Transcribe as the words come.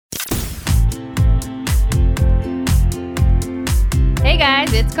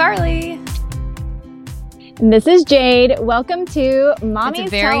guys, it's Carly. And this is Jade. Welcome to Mommy's It's a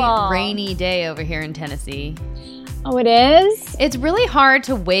very Tell-All. rainy day over here in Tennessee. Oh, it is? It's really hard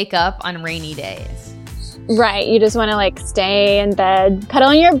to wake up on rainy days. Right. You just want to like stay in bed, cuddle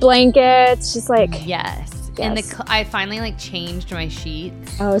in your blankets, just like. Yes. And I finally like changed my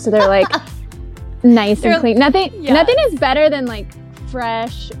sheets. Oh, so they're like nice They're- and clean. Nothing is better than like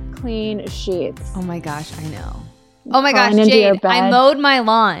fresh, clean sheets. Oh my gosh, I know. Oh my Crawling gosh, into your Jade, bed. I mowed my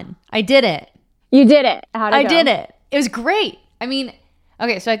lawn. I did it. You did it. How'd it I go? did it. It was great. I mean,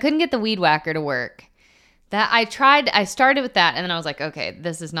 okay, so I couldn't get the weed whacker to work. I started with that, and then I was like, okay,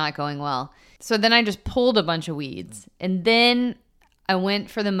 this is not going well. So then I just pulled a bunch of weeds, and then I went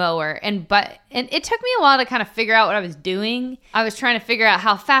for the mower, and it took me a while to kind of figure out what I was doing. I was trying to figure out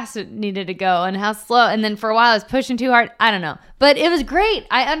how fast it needed to go and how slow, and then for a while I was pushing too hard. I don't know, but it was great.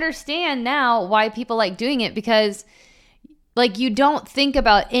 I understand now why people like doing it, because like you don't think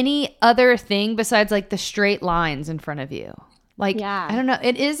about any other thing besides like the straight lines in front of you. Like, Yeah. I don't know.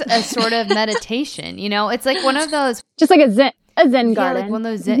 It is a sort of meditation, you know? It's like one of those. Just like a zen Yeah, garden. like one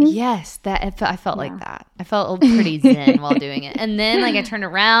of those zen. Yes, I felt like that. I felt pretty zen while doing it. And then like I turned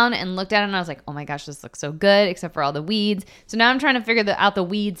around and looked at it and I was like, oh my gosh, this looks so good, except for all the weeds. So now I'm trying to figure out the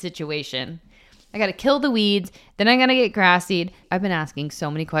weed situation. I got to kill the weeds. Then I got to get grass seed. I've been asking so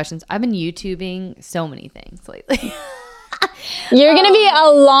many questions. I've been YouTubing so many things lately. You're going to be a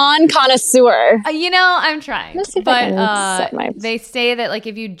lawn connoisseur. You know, I'm trying. Let's see if I can set my... They say that like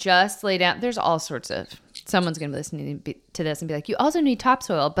if you just lay down, there's all sorts of, someone's going to be listening to this and be like, you also need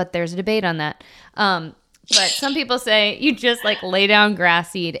topsoil, but there's a debate on that. But some people say you just like lay down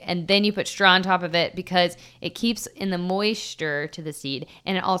grass seed and then you put straw on top of it because it keeps in the moisture to the seed,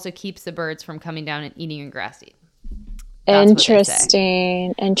 and it also keeps the birds from coming down and eating your grass seed.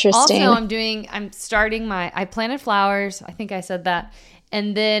 Interesting. Also, I planted flowers. I think I said that.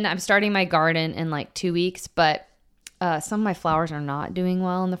 And then I'm starting my garden in like 2 weeks, but some of my flowers are not doing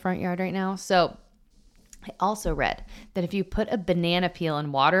well in the front yard right now. So I also read that if you put a banana peel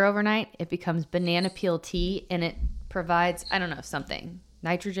in water overnight, it becomes banana peel tea, and it provides, I don't know,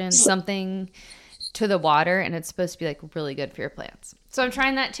 nitrogen, something to the water, and it's supposed to be like really good for your plants. So I'm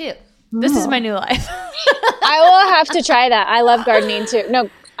trying that too. This is my new life. I will have to try that. I love gardening too. No,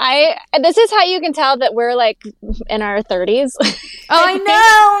 this is how you can tell that we're like in our 30s. Oh, I know.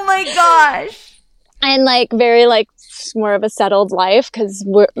 Oh my gosh. And like very like more of a settled life, because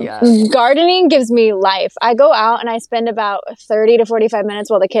gardening gives me life. I go out and I spend about 30 to 45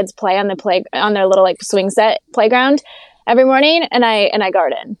 minutes while the kids play on their little like swing set playground every morning, and I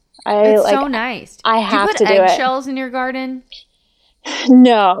garden. It's so nice. I have to do it. Do you put eggshells in your garden?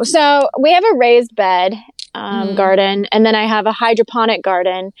 No. So we have a raised bed garden, and then I have a hydroponic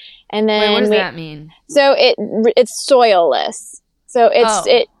garden, and then Wait, what does that mean? So it's soilless. So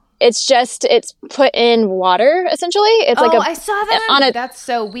it's put in water essentially. It's like I saw that. That's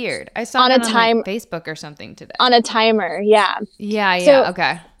so weird. I saw that on Facebook or something today. On a timer, yeah. Yeah. So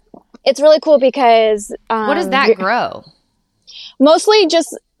okay. It's really cool because what does that grow? Mostly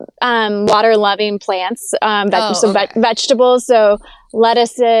just water-loving plants, vegetables. So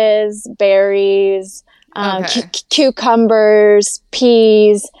lettuces, berries, cucumbers,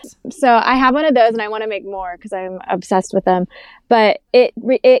 peas. So I have one of those, and I want to make more because I'm obsessed with them. But it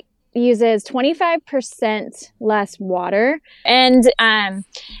uses 25% less water, and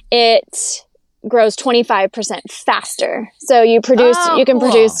it grows 25% faster. So you can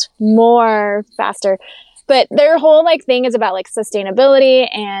produce more faster. But their whole like thing is about like sustainability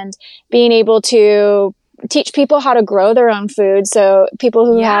and being able to teach people how to grow their own food. So people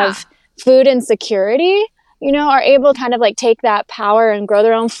who have food insecurity, you know, are able to kind of like take that power and grow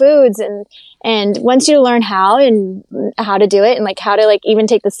their own foods. And once you learn how to do it, and like how to like even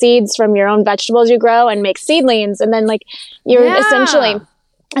take the seeds from your own vegetables you grow and make seedlings, and then like you're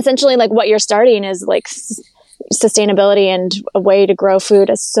essentially like what you're starting is like sustainability, and a way to grow food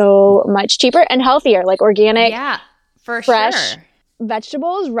is so much cheaper and healthier, like organic, fresh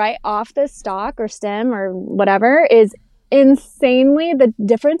vegetables right off the stalk or stem or whatever is insanely, the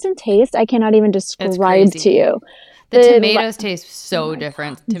difference in taste I cannot even describe to you. The tomatoes taste so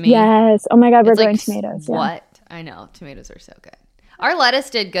different to me. Yes. Oh my God, we're growing tomatoes. What? Yeah. I know. Tomatoes are so good. Our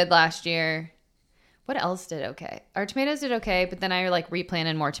lettuce did good last year. What else did okay? Our tomatoes did okay, but then I like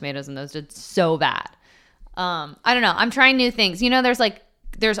replanted more tomatoes, and those did so bad. I don't know. I'm trying new things. You know,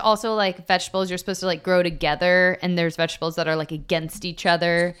 there's also like vegetables you're supposed to like grow together, and there's vegetables that are like against each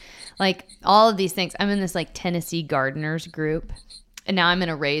other. Like all of these things. I'm in this like Tennessee gardeners group, and now I'm in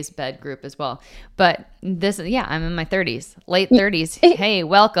a raised bed group as well. But I'm in my 30s, late 30s. Hey,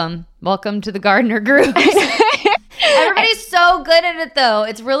 welcome to the gardener group. Everybody's so good at it, though.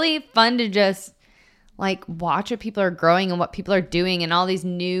 It's really fun to just like watch what people are growing and what people are doing and all these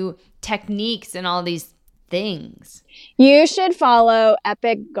new techniques and all these things. You should follow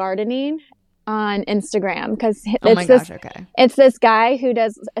Epic Gardening on Instagram because it's this guy who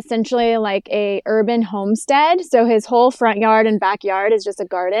does essentially like a urban homestead. So his whole front yard and backyard is just a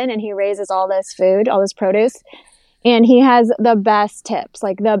garden, and he raises all this food, all this produce. And he has the best tips,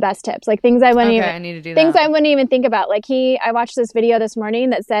 like things I wouldn't I need to do that. I wouldn't even think about. Like I watched this video this morning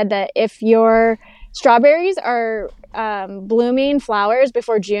that said that if your strawberries are blooming flowers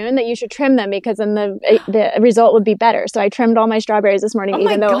before June, that you should trim them because then the result would be better. So I trimmed all my strawberries this morning,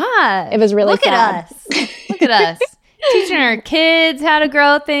 even though it was really sad. Look at us. Teaching our kids how to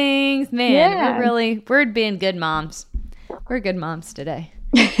grow things. Man, we're being good moms. We're good moms today.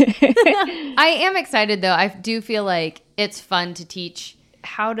 I am excited though. I do feel like it's fun to teach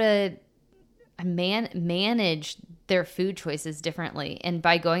how to manage their food choices differently. And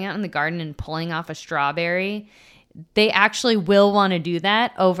by going out in the garden and pulling off a strawberry, they actually will want to do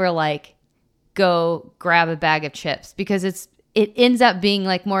that over like go grab a bag of chips because it ends up being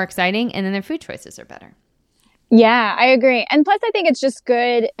like more exciting and then their food choices are better. Yeah, I agree. And plus, I think it's just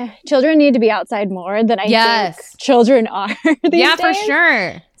good. Children need to be outside more than I think children are these days. For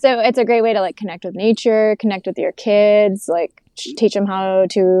sure. So it's a great way to like connect with nature, connect with your kids, like teach them how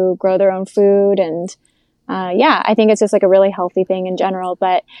to grow their own food. And I think it's just like a really healthy thing in general.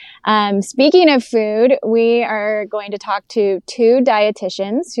 But speaking of food, we are going to talk to two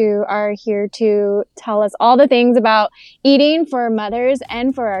dietitians who are here to tell us all the things about eating for mothers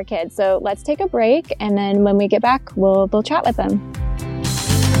and for our kids. So let's take a break. And then when we get back, we'll chat with them.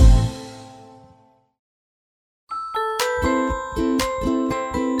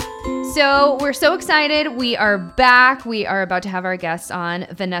 So we're so excited. We are back. We are about to have our guests on,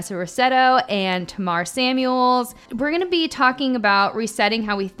 Vanessa Rossetto and Tamar Samuels. We're going to be talking about resetting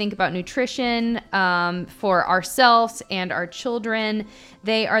how we think about nutrition for ourselves and our children.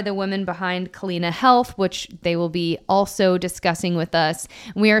 They are the women behind Kalina Health, which they will be also discussing with us.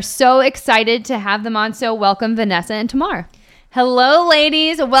 We are so excited to have them on. So welcome, Vanessa and Tamar. Hello,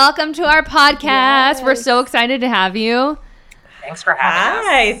 ladies. Welcome to our podcast. Yes. We're so excited to have you. Thanks for having us.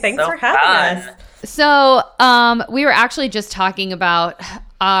 Hi, thanks for having us. So we were actually just talking about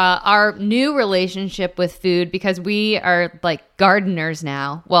our new relationship with food because we are like gardeners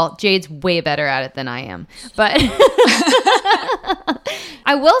now. Well, Jade's way better at it than I am. But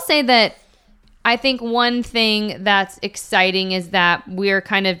I will say that I think one thing that's exciting is that we're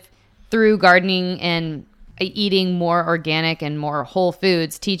kind of through gardening and eating more organic and more whole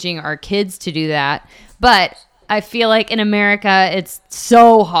foods, teaching our kids to do that. But I feel like in America, it's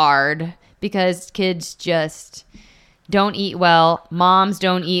so hard because kids just don't eat well. Moms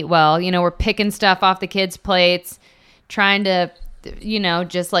don't eat well. You know, we're picking stuff off the kids' plates, trying to,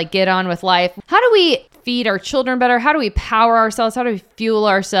 just like get on with life. How do we feed our children better? How do we power ourselves? How do we fuel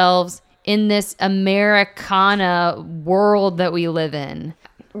ourselves in this Americana world that we live in?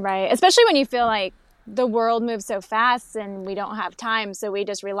 Right. Especially when you feel like the world moves so fast and we don't have time. So we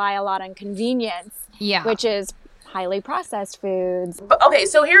just rely a lot on convenience, which is highly processed foods. But, okay,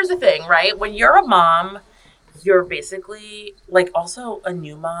 so here's the thing, right? When you're a mom, you're basically like also a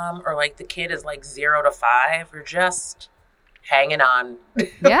new mom, or like the kid is like 0 to 5. You're just hanging on.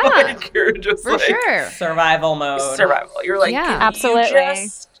 Yeah, like you're just for sure. Survival mode. You're like, absolutely.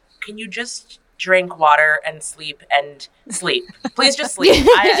 Can you just drink water and sleep and sleep? Please just sleep.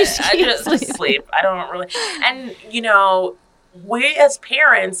 Just sleep. I don't really. And we as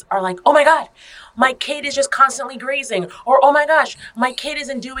parents are like, oh my God, my kid is just constantly grazing, or oh my gosh, my kid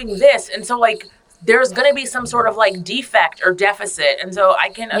isn't doing this. And so like there's going to be some sort of like defect or deficit. And so I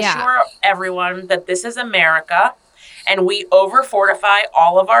can assure everyone that this is America and we over fortify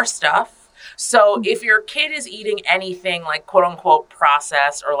all of our stuff. So if your kid is eating anything like quote unquote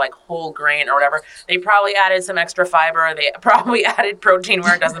processed or like whole grain or whatever, they probably added some extra fiber. They probably added protein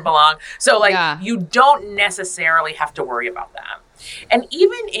where it doesn't belong. So like you don't necessarily have to worry about that. And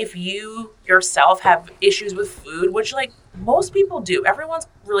even if you yourself have issues with food, which like most people do, everyone's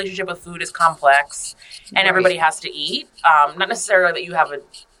relationship with food is complex and everybody has to eat. Not necessarily that you have an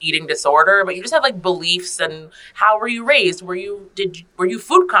eating disorder, but you just have like beliefs and how were you raised? Were you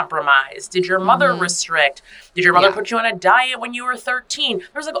food compromised? Did your mother restrict? Did your mother put you on a diet when you were 13?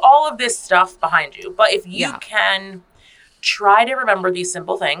 There's like all of this stuff behind you. But if you can try to remember these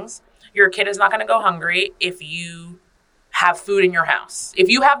simple things, your kid is not going to go hungry if you have food in your house. If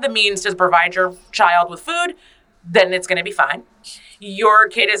you have the means to provide your child with food, then it's going to be fine. your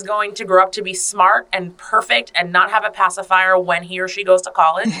kid is going to grow up to be smart and perfect and not have a pacifier when he or she goes to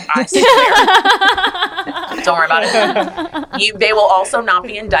college. I swear. Don't worry about it. They will also not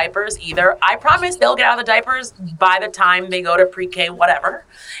be in diapers either. I promise they'll get out of the diapers by the time they go to pre-K, whatever.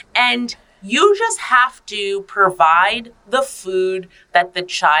 And you just have to provide the food that the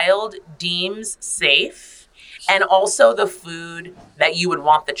child deems safe, and also the food that you would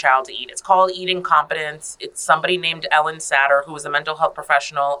want the child to eat. It's called Eating Competence. It's somebody named Ellen Satter, who is a mental health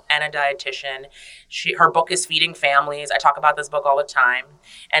professional and a dietitian. Her book is Feeding Families. I talk about this book all the time.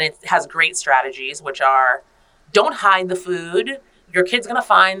 And it has great strategies, which are, don't hide the food. Your kid's going to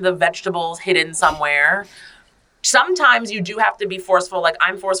find the vegetables hidden somewhere. Sometimes you do have to be forceful. Like,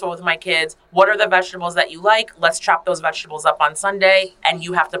 I'm forceful with my kids. What are the vegetables that you like? Let's chop those vegetables up on Sunday, and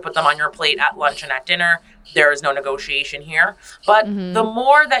you have to put them on your plate at lunch and at dinner. There is no negotiation here. But the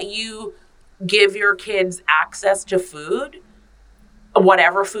more that you give your kids access to food,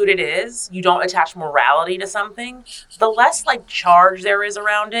 whatever food it is, you don't attach morality to something, the less like charge there is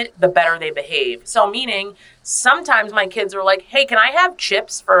around it, the better they behave. So meaning, sometimes my kids are like, hey, can I have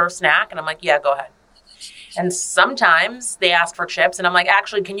chips for a snack? And I'm like, yeah, go ahead. And sometimes they ask for chips, and I'm like,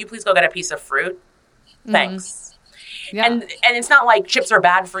 actually, can you please go get a piece of fruit? Thanks. Yeah. And it's not like chips are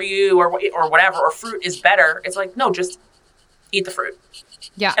bad for you or whatever, or fruit is better. It's like, no, just eat the fruit.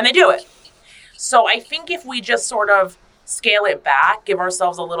 Yeah. And they do it. So I think if we just sort of scale it back, give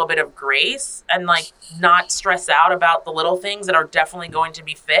ourselves a little bit of grace, and like not stress out about the little things that are definitely going to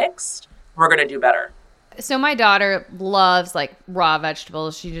be fixed, we're going to do better. So my daughter loves like raw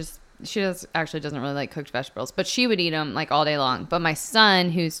vegetables. She doesn't really like cooked vegetables, but she would eat them like all day long. But my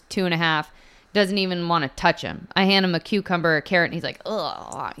son, who's 2.5, doesn't even want to touch them. I hand him a cucumber, a carrot, and he's like,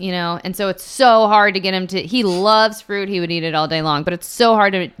 ugh, you know? And so it's so hard to get him to, he loves fruit. He would eat it all day long, but it's so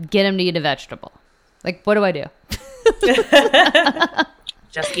hard to get him to eat a vegetable. Like, what do I do?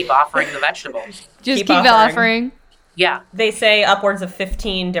 Just keep offering the vegetable. Just keep offering. Yeah. They say upwards of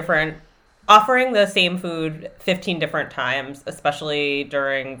 15 different offering the same food 15 different times, especially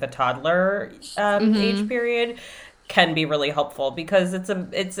during the toddler age period, can be really helpful, because it's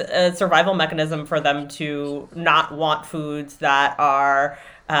a survival mechanism for them to not want foods that are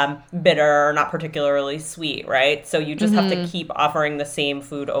bitter or not particularly sweet, right? So you just have to keep offering the same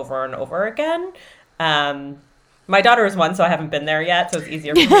food over and over again. My daughter is one, so I haven't been there yet, so it's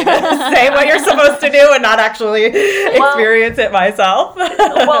easier for me to say what you're supposed to do and not actually experience it myself.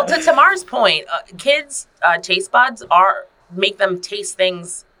 Well, to Tamar's point, kids' taste buds make them taste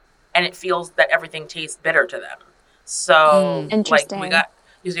things, and it feels that everything tastes bitter to them. So, interesting. Like,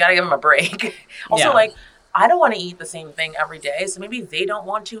 you got to give them a break. Also, like, I don't want to eat the same thing every day, so maybe they don't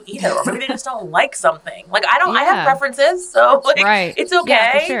want to either, or maybe they just don't like something. Like, I have preferences, so like, it's okay.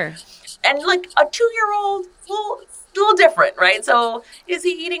 Yeah, for sure. And like a 2-year-old, little different, right? So is he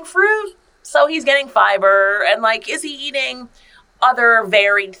eating fruit? So he's getting fiber. And like, is he eating other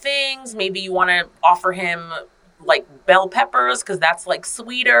varied things? Maybe you want to offer him like bell peppers, because that's like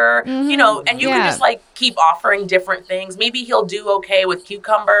sweeter, you know, and you can just like keep offering different things. Maybe he'll do okay with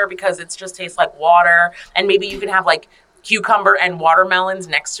cucumber because it just tastes like water. And maybe you can have like cucumber and watermelons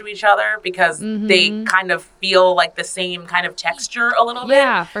next to each other, because they kind of feel like the same kind of texture a little bit.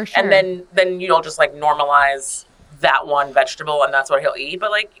 Yeah, for sure. And then you'll just like normalize that one vegetable, and that's what he'll eat.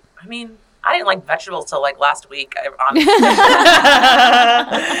 But like, I mean, I didn't like vegetables till like last week. Honestly.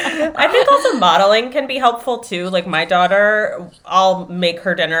 I think also modeling can be helpful too. Like my daughter, I'll make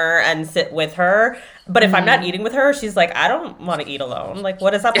her dinner and sit with her. But if I'm not eating with her, she's like, I don't want to eat alone. Like,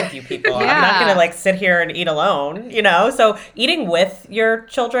 what is up with you people? I'm not going to like sit here and eat alone, you know? So eating with your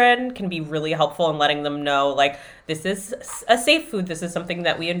children can be really helpful in letting them know, like, this is a safe food. This is something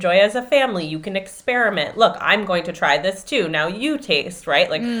that we enjoy as a family. You can experiment. Look, I'm going to try this too. Now you taste, right?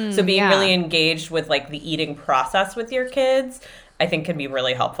 Like, so being really engaged with like the eating process with your kids, I think can be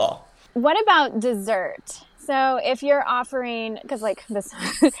really helpful. What about dessert? So if you're offering, because like this,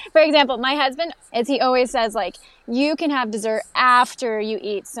 for example, my husband, he always says like, you can have dessert after you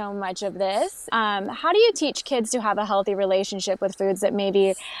eat so much of this. How do you teach kids to have a healthy relationship with foods that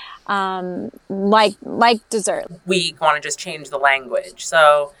maybe like dessert? We want to just change the language.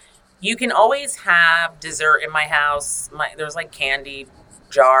 So you can always have dessert in my house. There's like candy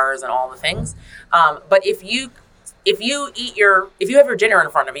jars and all the things. But if you have your dinner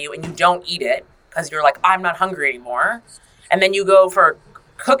in front of you and you don't eat it, because you're like, I'm not hungry anymore, and then you go for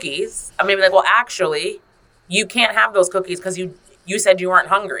cookies, I may be like, well, actually, you can't have those cookies because you said you weren't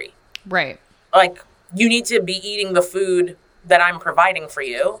hungry. Right. Like, you need to be eating the food that I'm providing for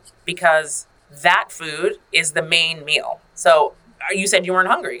you, because that food is the main meal. So you said you weren't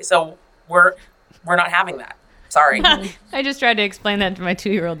hungry, so we're not having that. Sorry. I just tried to explain that to my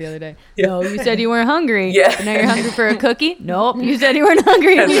 2-year-old the other day. No, you said you weren't hungry. Yeah. But now you're hungry for a cookie? Nope. You said you weren't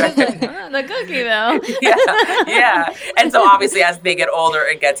hungry. And he was like, the cookie though. Yeah. And so obviously as they get older,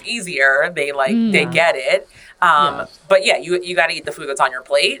 it gets easier. They they get it. But yeah, you got to eat the food that's on your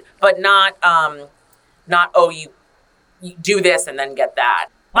plate, but not, you do this and then get that.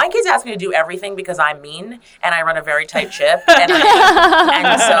 My kids ask me to do everything because I'm mean and I run a very tight ship, and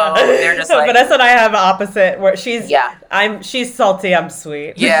so they're just like. Vanessa and I have opposite. Where she's salty, I'm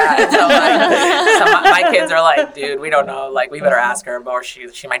sweet. Yeah, and so, my kids are like, dude, we don't know, like we better ask her, or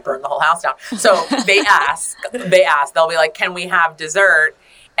she might burn the whole house down. So they ask. They'll be like, can we have dessert?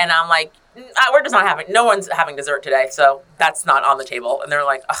 And I'm like, we're just not having. No one's having dessert today, so that's not on the table. And they're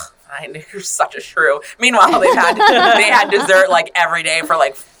like, oh. You're such a shrew. Meanwhile, they had dessert like every day for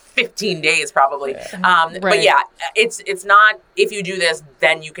like 15 days probably. But yeah, it's not, if you do this,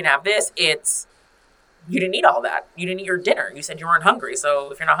 then you can have this. It's, you didn't eat all that. You didn't eat your dinner. You said you weren't hungry.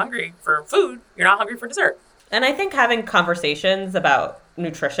 So if you're not hungry for food, you're not hungry for dessert. And I think having conversations about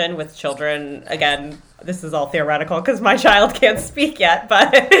nutrition with children, again, this is all theoretical because my child can't speak yet,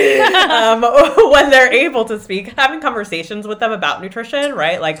 but when they're able to speak, having conversations with them about nutrition,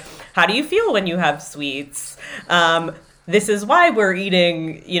 right? Like, how do you feel when you have sweets? This is why we're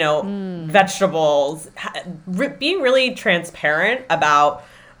eating, vegetables. Being really transparent about,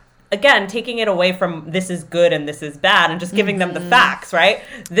 again, taking it away from this is good and this is bad and just giving them the facts, right?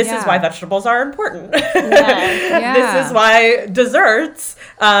 This is why vegetables are important. This is why desserts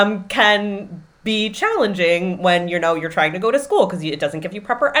can be challenging when, you're trying to go to school because it doesn't give you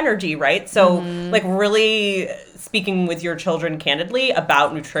proper energy, right? So, like, really speaking with your children candidly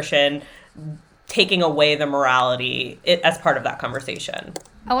about nutrition, taking away the morality as part of that conversation.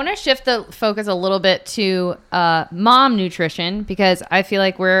 I want to shift the focus a little bit to mom nutrition, because I feel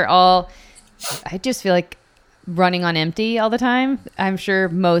like I just feel like running on empty all the time. I'm sure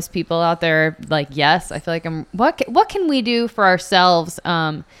most people out there are like, yes, I feel like what can we do for ourselves?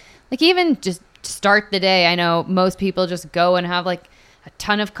 Like even just start the day. I know most people just go and have like a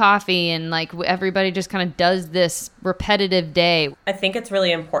ton of coffee and like everybody just kind of does this repetitive day. I think it's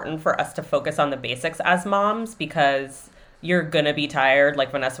really important for us to focus on the basics as moms, because you're going to be tired.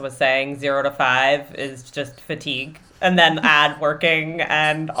 Like Vanessa was saying, 0 to 5 is just fatigue. And then add working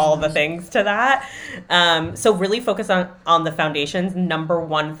and all the things to that. So really focus on the foundations. Number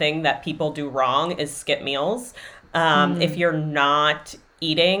one thing that people do wrong is skip meals. If you're not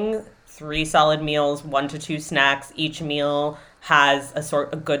eating 3 solid meals, 1 to 2 snacks, each meal has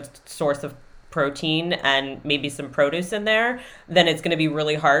a good source of protein and maybe some produce in there, then it's going to be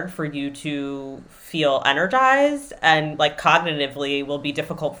really hard for you to feel energized, and like cognitively will be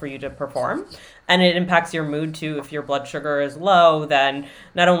difficult for you to perform. And it impacts your mood too. If your blood sugar is low, then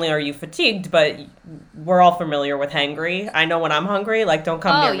not only are you fatigued, but we're all familiar with hangry. I know when I'm hungry, like, don't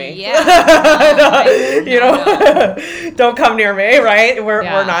come near me. Yeah. Don't come near me, right? We're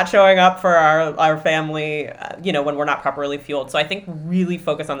not showing up for our family, when we're not properly fueled. So I think really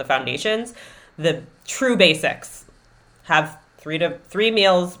focus on the foundations, the true basics. Have 3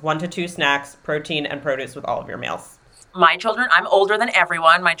 meals, 1 to 2 snacks, protein and produce with all of your meals. My children, I'm older than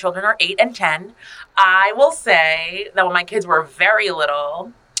everyone. My children are 8 and 10. I will say that when my kids were very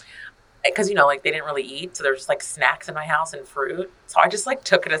little, because, they didn't really eat, so there was just like snacks in my house and fruit. So I just like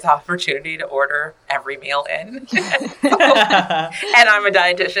took it as an opportunity to order every meal in. And I'm a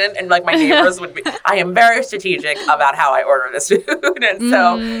dietitian, and like my neighbors I am very strategic about how I order this food. And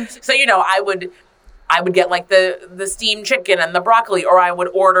so I would get like the steamed chicken and the broccoli, or I would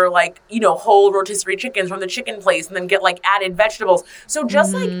order like, whole rotisserie chickens from the chicken place and then get like added vegetables. So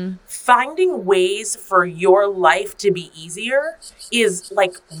just like finding ways for your life to be easier is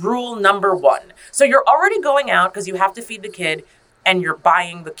like rule number 1. So you're already going out because you have to feed the kid and you're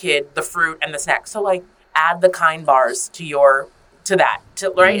buying the kid the fruit and the snacks. So like add the Kind bars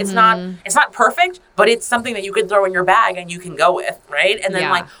right? It's not perfect, but it's something that you can throw in your bag and you can go with, right? And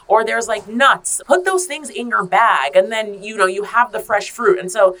then or there's like nuts, put those things in your bag, and then you have the fresh fruit.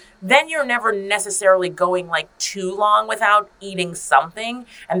 And so then you're never necessarily going like too long without eating something.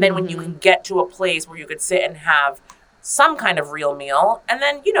 And then when you can get to a place where you could sit and have some kind of real meal, and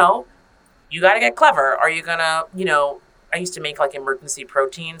then you got to get clever. Are you gonna I used to make like emergency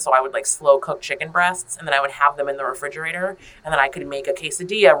protein, so I would like slow cook chicken breasts, and then I would have them in the refrigerator, and then I could make a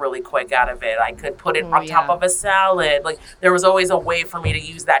quesadilla really quick out of it. I could put it on top of a salad. Like there was always a way for me to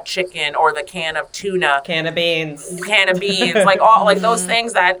use that chicken or the can of tuna, can of beans, like all like those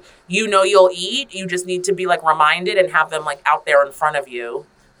things that you'll eat. You just need to be like reminded and have them like out there in front of you.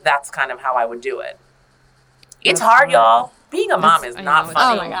 That's kind of how I would do it. It's hard, y'all. Being a mom is not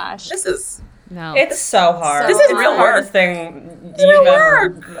funny. Oh my gosh, this is. No. It's so hard. This is It's real the hardest work. thing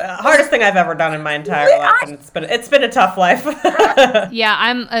hardest thing I've ever done in my entire life, and it's been a tough life. Yeah,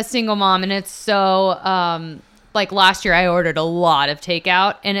 I'm a single mom, and it's so like last year I ordered a lot of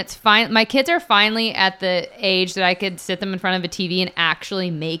takeout, and it's fine. My kids are finally at the age that I could sit them in front of a TV and actually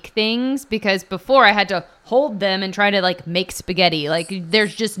make things, because before I had to hold them and try to like make spaghetti. Like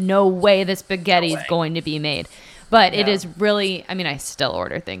there's just no way the spaghetti is going to be made. But it is really, I mean, I still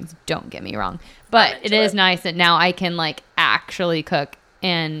order things, don't get me wrong. But it is nice that now I can like actually cook,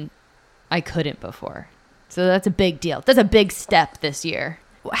 and I couldn't before. So that's a big deal. That's a big step this year.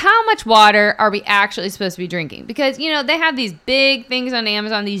 How much water are we actually supposed to be drinking? Because, you know, they have these big things on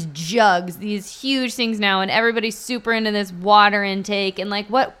Amazon, these jugs, these huge things now, and everybody's super into this water intake. And like,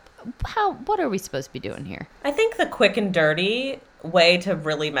 what are we supposed to be doing here? I think the quick and dirty way to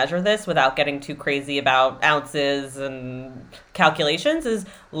really measure this without getting too crazy about ounces and calculations is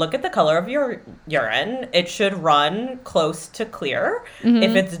look at the color of your urine. It should run close to clear.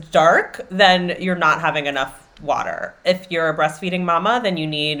 If it's dark, then you're not having enough water. If you're a breastfeeding mama, then you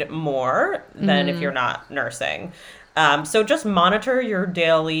need more than if you're not nursing. So just monitor your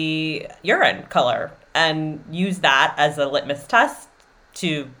daily urine color and use that as a litmus test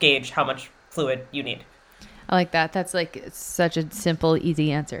to gauge how much fluid you need. I like that. That's like such a simple,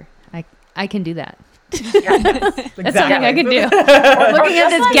 easy answer. I can do that. That's something I can do. Looking at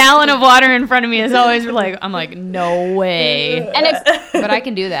this gallon of water in front of me is always like, I'm like, no way. And but I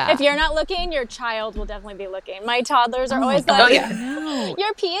can do that. if you're not looking, your child will definitely be looking. My toddlers are always like,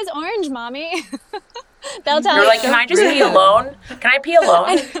 your pee is orange, mommy. They'll tell You're me. like, can I just pee alone? Can I pee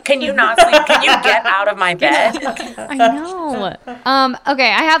alone? Can you not sleep? Can you get out of my bed? I know.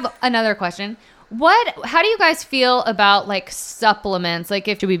 Okay, I have another question. How do you guys feel about like supplements? Like,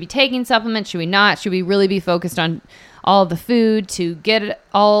 should we be taking supplements? Should we not? Should we really be focused on all of the food to get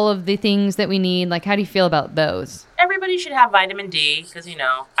all of the things that we need? Like, how do you feel about those? Everybody should have vitamin D because, you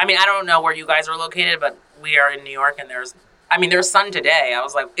know, I mean, I don't know where you guys are located, but we are in New York, and there's sun today. I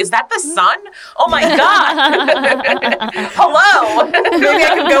was like, is that the sun? Oh my God. Hello. Maybe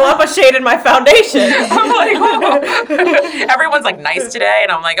I can go up a shade in my foundation. I'm like, oh. Everyone's like nice today.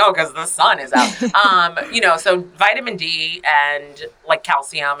 And I'm like, oh, because the sun is out. You know, so vitamin D and like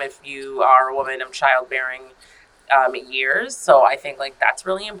calcium if you are a woman of childbearing years. So I think like that's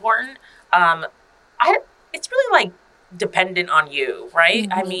really important. It's really like dependent on you, right?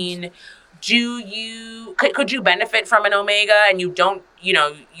 I mean, could you benefit from an omega and you don't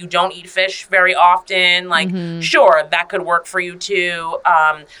eat fish very often? Like, sure, that could work for you too.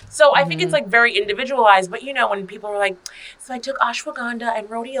 So I think it's like very individualized, but you know, when people are like, so I took ashwagandha and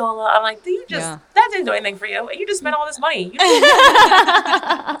rhodiola, I'm like, that didn't do anything for you. You just spent all this money.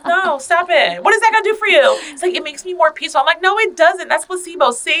 No, stop it. What is that going to do for you? It's like, it makes me more peaceful. I'm like, no, it doesn't. That's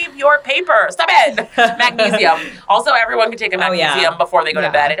placebo. Save your paper. Stop it. Magnesium. Also, everyone can take a magnesium before they go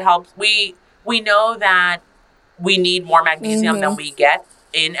to bed. It helps. We know that we need more magnesium than we get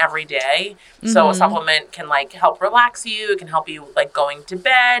in every day. So a supplement can like help relax you. It can help you like going to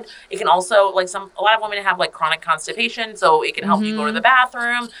bed. It can also like a lot of women have like chronic constipation. So it can help you go to the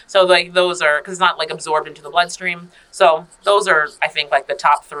bathroom. So like those are, because it's not like absorbed into the bloodstream. So those are, I think, like the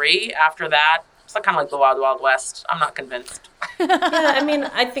top three. After that, it's like kind of like the Wild Wild West. I'm not convinced. Yeah, I mean,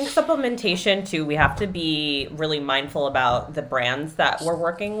 I think supplementation too, we have to be really mindful about the brands that we're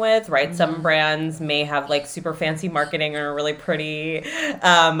working with, right? Some brands may have like super fancy marketing or really pretty,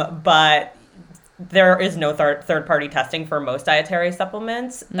 but there is no third-party testing for most dietary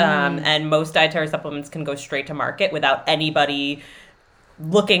supplements, and most dietary supplements can go straight to market without anybody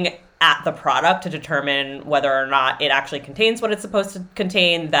looking at the product to determine whether or not it actually contains what it's supposed to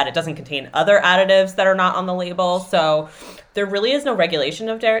contain, that it doesn't contain other additives that are not on the label. So there really is no regulation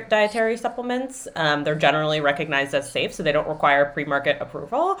of dietary supplements. They're generally recognized as safe, so they don't require pre-market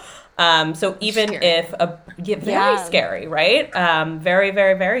approval. So even very scary, right? Very,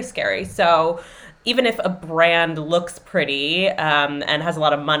 very, very scary. So even if a brand looks pretty and has a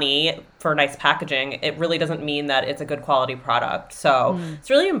lot of money for nice packaging, it really doesn't mean that it's a good quality product. So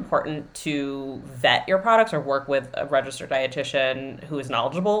it's really important to vet your products or work with a registered dietitian who is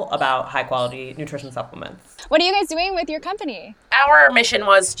knowledgeable about high quality nutrition supplements. What are you guys doing with your company? Our mission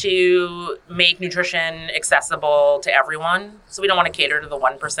was to make nutrition accessible to everyone. So we don't want to cater to the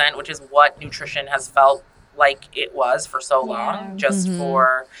 1%, which is what nutrition has felt like it was for so long, just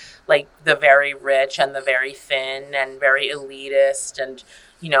for like the very rich and the very thin and very elitist, and,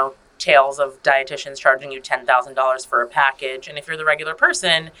 you know, tales of dietitians charging you $10,000 for a package. And if you're the regular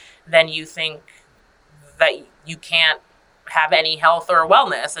person, then you think that you can't have any health or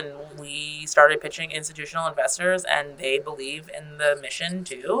wellness. And we started pitching institutional investors, and they believe in the mission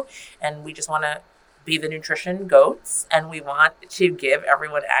too. And we just want to be the nutrition goats, and we want to give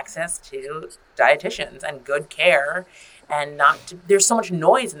everyone access to dietitians and good care. And there's so much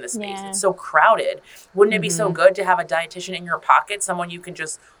noise in this space. Yeah. It's so crowded. Wouldn't it be so good to have a dietitian in your pocket, someone you can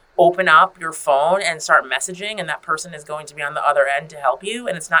just open up your phone and start messaging, and that person is going to be on the other end to help you?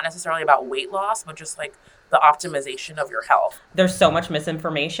 And it's not necessarily about weight loss, but just like the optimization of your health. There's so much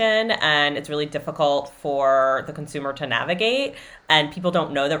misinformation, and it's really difficult for the consumer to navigate. And people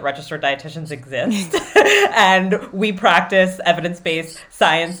don't know that registered dietitians exist. And we practice evidence-based,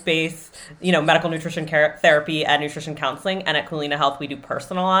 science-based, medical nutrition care, therapy and nutrition counseling. And at Culina Health, we do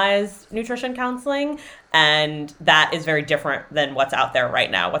personalized nutrition counseling. And that is very different than what's out there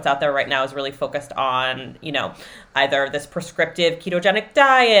right now. What's out there right now is really focused on, either this prescriptive ketogenic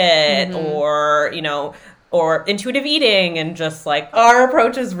diet or intuitive eating, and just like our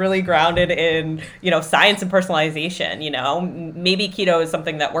approach is really grounded in, science and personalization. Maybe keto is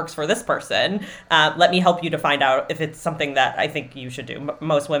something that works for this person. Let me help you to find out if it's something that I think you should do.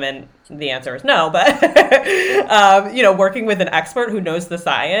 Most women, the answer is no, but, working with an expert who knows the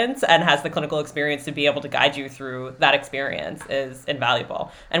science and has the clinical experience to be able to guide you through that experience is invaluable.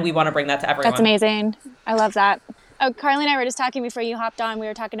 And we want to bring that to everyone. That's amazing. I love that. Oh, Carly and I were just talking before you hopped on. We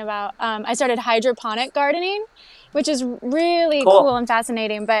were talking about, I started hydroponic gardening, which is really cool and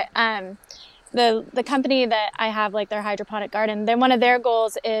fascinating. But the company that I have, like their hydroponic garden, one of their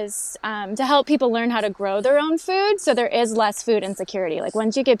goals is to help people learn how to grow their own food. So there is less food insecurity. Like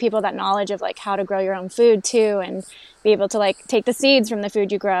once you give people that knowledge of like how to grow your own food too, and be able to like take the seeds from the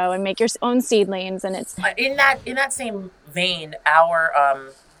food you grow and make your own seedlings. And it's in that same vein,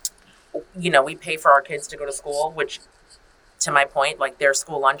 we pay for our kids to go to school, which, to my point, like their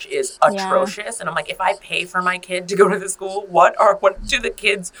school lunch is atrocious. And I'm like, if I pay for my kid to go to the school, what do the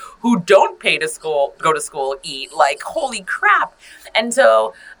kids who don't pay to go to school eat? Like, holy crap. And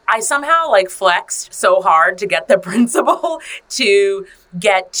so I somehow like flexed so hard to get the principal to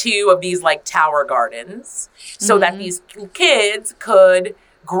get 2 of these like tower gardens so that these kids could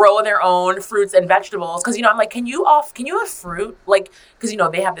grow their own fruits and vegetables. Because, I'm like, can you have fruit? Like, because,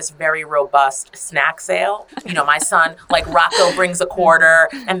 they have this very robust snack sale. My son, like, Rocco brings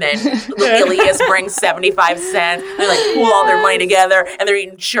 $0.25, and then Ilias brings 75 cents. They, like, pool all their money together, and they're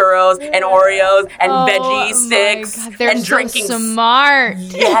eating churros and Oreos and veggie sticks. God, they're and drinking so smart.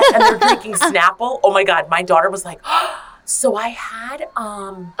 Yes, and they're drinking Snapple. Oh, my God. My daughter was like, so I had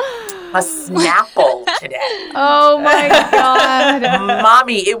a Snapple today. Oh my God.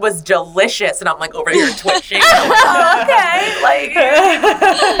 Mommy, it was delicious. And I'm like over here twitching. I'm like, oh, okay.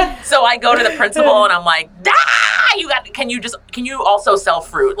 Like, so I go to the principal and I'm like, can you also sell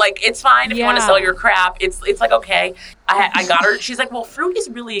fruit? Like, it's fine if you want to sell your crap. It's like, okay. I got her. She's like, well, fruit is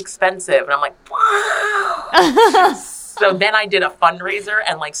really expensive. And I'm like, wow. So then I did a fundraiser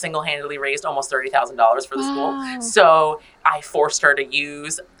and like single-handedly raised almost $30,000 for the school. So I forced her to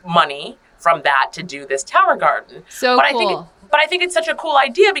use money from that to do this tower garden. So cool. I think it's such a cool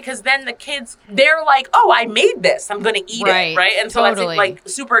idea, because then the kids, they're like, oh, I made this. I'm going to eat it, right? And so that's like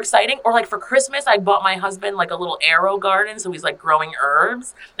super exciting. Or like for Christmas, I bought my husband like a little arrow garden. So he's like growing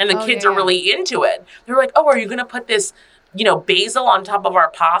herbs, and the kids are really into it. They're like, oh, are you going to put this, basil on top of our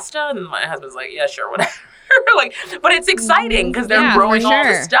pasta? And my husband's like, yeah, sure, whatever. Like, but it's exciting because they're growing all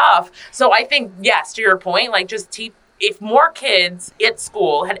the stuff. So I think, yes, to your point, like just if more kids at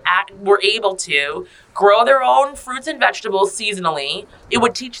school were able to grow their own fruits and vegetables seasonally, it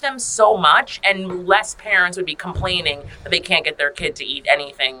would teach them so much, and less parents would be complaining that they can't get their kid to eat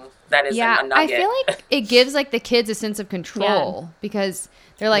anything that isn't a nugget. I feel like it gives like the kids a sense of control because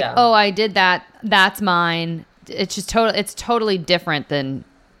they're like, oh, I did that. That's mine. It's just it's totally different than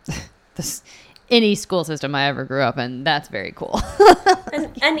this. Any school system I ever grew up in. That's very cool.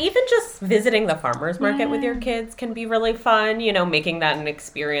 and even just visiting the farmer's market with your kids can be really fun, making that an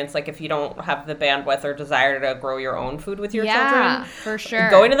experience. Like if you don't have the bandwidth or desire to grow your own food with your children. For sure.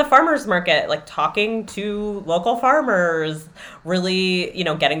 Going to the farmer's market, like talking to local farmers, really,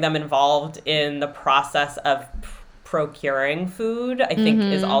 getting them involved in the process of procuring food, I think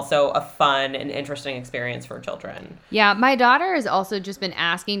is also a fun and interesting experience for children. Yeah, my daughter has also just been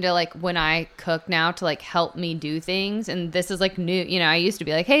asking to like, when I cook now, to like help me do things, and this is like new. I used to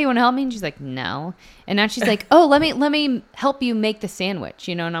be like, hey, you want to help me? And she's like, no. And now she's like, oh, let me help you make the sandwich,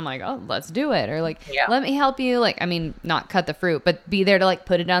 and I'm like, oh, let's do it. Or like, let me help you, like, I mean, not cut the fruit, but be there to like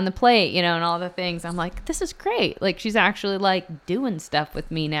put it on the plate, and all the things. I'm like, this is great. Like, she's actually like doing stuff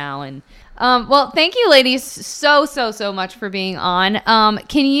with me now, and Well, thank you, ladies, so much for being on.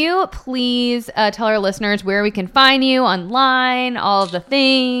 Can you please tell our listeners where we can find you online, all of the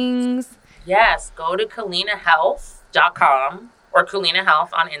things? Yes, go to KalinaHealth.com or Kalina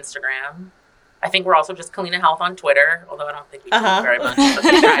Health on Instagram. I think we're also just Kalina Health on Twitter, although I don't think we tweet very much.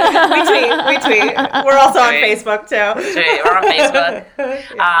 We tweet. We're also on Facebook, too. We're on Facebook.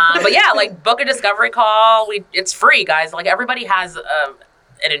 But yeah, like, book a discovery call. It's free, guys. Like, everybody has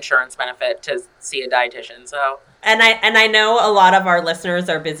an insurance benefit to see a dietitian, so... And I know a lot of our listeners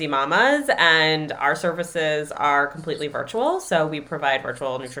are busy mamas, and our services are completely virtual, so we provide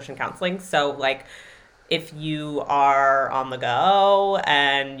virtual nutrition counseling. So, like, if you are on the go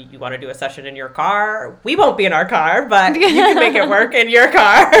and you want to do a session in your car, we won't be in our car, but you can make it work in your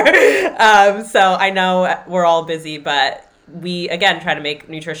car. So I know we're all busy, but we, again, try to make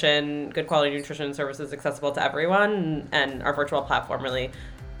good quality nutrition services accessible to everyone. And our virtual platform really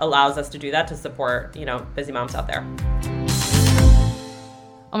allows us to do that, to support, busy moms out there.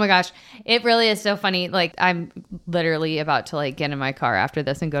 Oh my gosh. It really is so funny. Like, I'm literally about to like get in my car after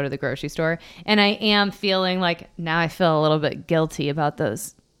this and go to the grocery store. And I am feeling like now I feel a little bit guilty about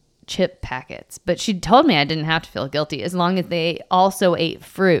those chip packets. But she told me I didn't have to feel guilty as long as they also ate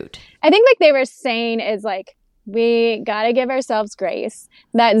fruit. I think like they were saying is like, we got to give ourselves grace.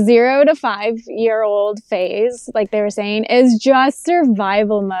 That 0 to 5 year old phase, like they were saying, is just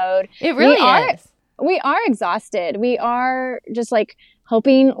survival mode. It really is. We are exhausted. We are just like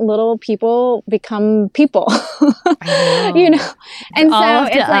helping little people become people, And so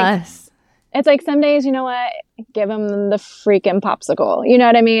it's like, it's like some days, you know what? Give them the freaking popsicle. You know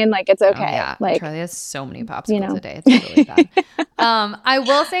what I mean? Like, it's okay. Oh, yeah. Like, Charlie has so many popsicles a day. It's really bad. I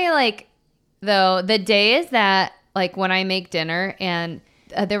will say, like, though, the days that, like, when I make dinner, and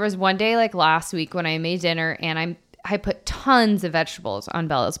there was one day, like, last week when I made dinner and I put tons of vegetables on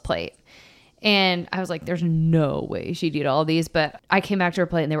Bella's plate. And I was like, there's no way she'd eat all these. But I came back to her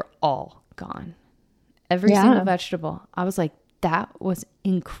plate and they were all gone. Every single vegetable. I was like, that was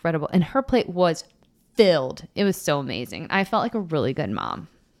incredible. And her plate was filled. It was so amazing. I felt like a really good mom.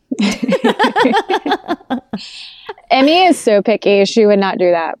 Emmy is so picky. She would not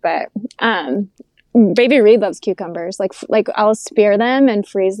do that. But baby Reed loves cucumbers. Like I'll spear them and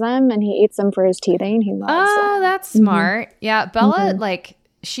freeze them, and he eats them for his teething. He loves them. Oh, that's smart. Mm-hmm. Yeah, Bella, like,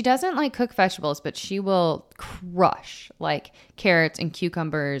 she doesn't like cook vegetables, but she will crush like carrots and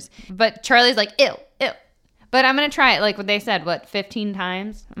cucumbers. But Charlie's like, ew. But I'm going to try it. Like what they said, 15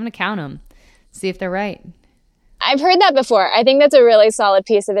 times? I'm going to count them, see if they're right. I've heard that before. I think that's a really solid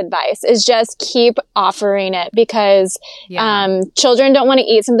piece of advice, is just keep offering it, because children don't want to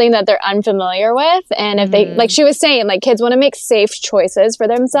eat something that they're unfamiliar with. And if they, like she was saying, like kids want to make safe choices for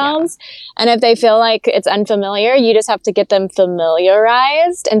themselves. Yeah. And if they feel like it's unfamiliar, you just have to get them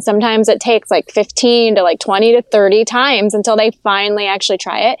familiarized. And sometimes it takes like 15 to like 20 to 30 times until they finally actually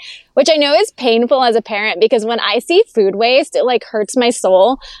try it. Which I know is painful as a parent, because when I see food waste, it like hurts my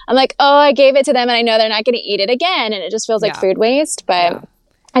soul. I'm like, oh, I gave it to them and I know they're not going to eat it again. And it just feels like food waste. But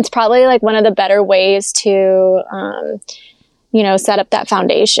it's probably like one of the better ways to, set up that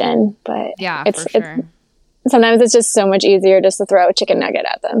foundation. But for sure. Sometimes it's just so much easier just to throw a chicken nugget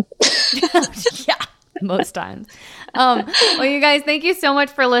at them. Yeah, most times. Well, you guys, thank you so much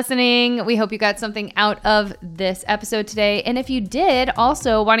for listening. We hope you got something out of this episode today. And if you did,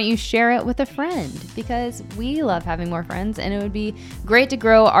 also, why don't you share it with a friend? Because we love having more friends, and it would be great to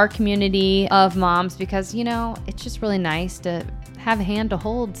grow our community of moms, because, it's just really nice to have a hand to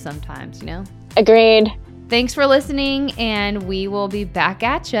hold sometimes, Agreed. Thanks for listening, and we will be back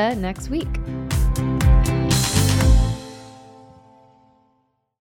at you next week.